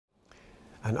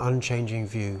An Unchanging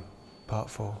View, Part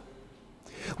 4.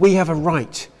 We have a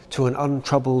right to an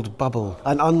untroubled bubble,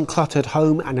 an uncluttered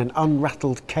home and an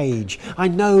unrattled cage. I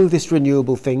know this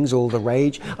renewable thing's all the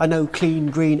rage. I know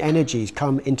clean green energies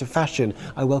come into fashion.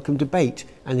 I welcome debate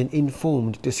and an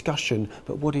informed discussion.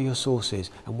 But what are your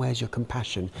sources and where's your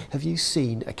compassion? Have you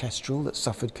seen a kestrel that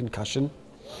suffered concussion?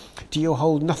 Do you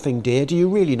hold nothing dear? Do you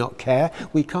really not care?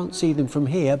 We can't see them from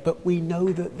here, but we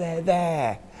know that they're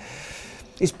there.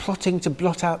 Is plotting to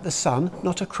blot out the sun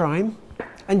not a crime?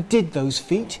 And did those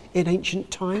feet in ancient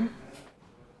time?